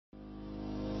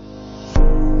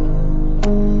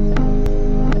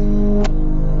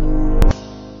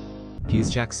is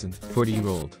Jackson,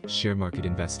 40-year-old, share market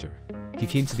investor. He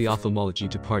came to the ophthalmology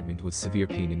department with severe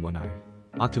pain in one eye.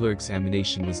 Ocular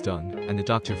examination was done, and the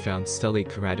doctor found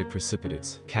stellate chorotic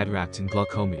precipitates, cataract and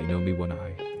glaucoma in only one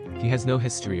eye. He has no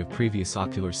history of previous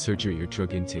ocular surgery or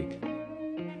drug intake.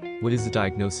 What is the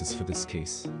diagnosis for this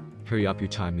case? Hurry up, your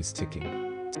time is ticking.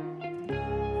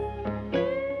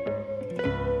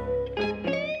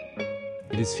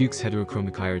 It is Fuchs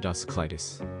Heterochromic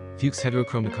Iridocyclitis. Fuchs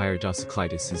Heterochromic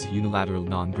Iridocyclitis is a unilateral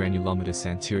non-granulomatous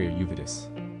anterior uveitis.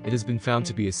 It has been found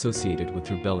to be associated with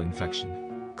rubella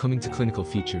infection. Coming to clinical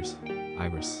features: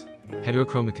 iris.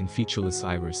 Heterochromic and featureless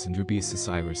iris and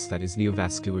rubeosus iris, that is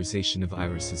neovascularization of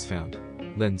iris, is found.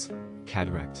 Lens,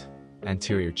 cataract.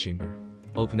 Anterior chamber.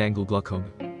 Open-angle glaucoma.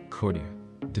 Cornea.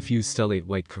 Diffuse stellate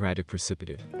white chorotic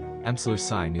precipitate. Ampular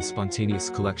sign is spontaneous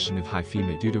collection of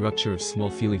hyphema due to rupture of small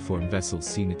filiform vessels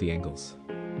seen at the angles.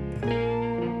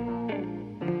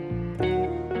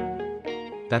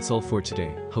 That's all for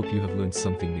today. Hope you have learned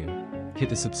something new. Hit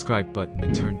the subscribe button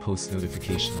and turn post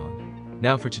notification on.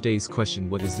 Now for today's question: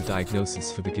 what is the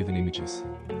diagnosis for the given images?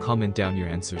 Comment down your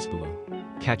answers below.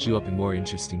 Catch you up in more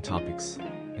interesting topics.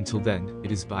 Until then,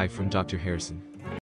 it is bye from Dr. Harrison.